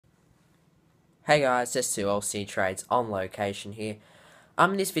Hey guys, S2LC Trades on location here.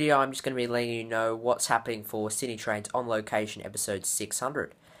 In this video I'm just going to be letting you know what's happening for Sydney Trades on location episode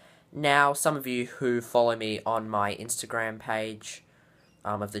 600. Now, some of you who follow me on my Instagram page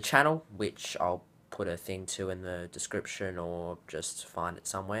of the channel, which I'll put a thing to in the description or just find it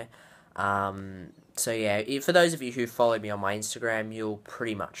somewhere. So yeah, for those of you who follow me on my Instagram, you'll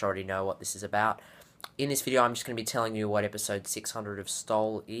pretty much already know what this is about. In this video I'm just going to be telling you what episode 600 of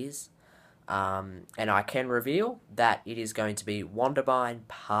Stole is. And I can reveal that it is going to be Wonderbine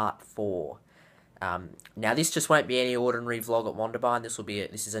Part 4. Now, this just won't be any ordinary vlog at Wonderbine.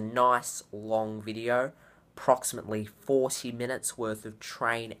 This is a nice, long video. Approximately 40 minutes worth of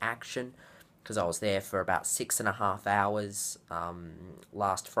train action. Because I was there for about 6.5 hours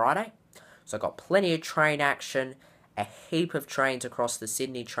last Friday. So I got plenty of train action. A heap of trains across the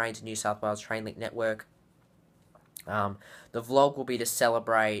Sydney Train to New South Wales Trainlink network. The vlog will be to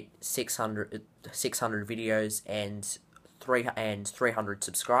celebrate 600 videos and 300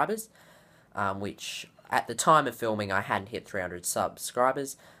 subscribers, which at the time of filming I hadn't hit 300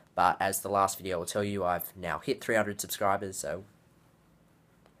 subscribers, but as the last video will tell you, I've now hit 300 subscribers, so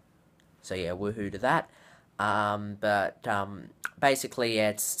yeah, woohoo to that. Basically, yeah,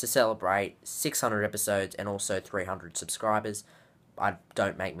 it's to celebrate 600 episodes and also 300 subscribers. I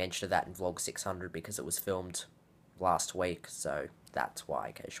don't make mention of that in vlog 600 because it was filmed last week, so that's why,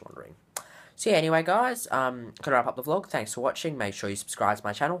 in case you're wondering. So yeah, anyway guys, gonna wrap up the vlog. Thanks for watching. Make sure you subscribe to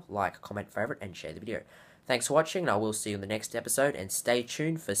my channel, like, comment, favourite, and share the video. Thanks for watching, and I will see you in the next episode, and stay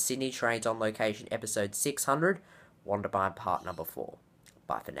tuned for Sydney Trains on Location episode 600, Wonderbine part number 4.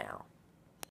 Bye for now.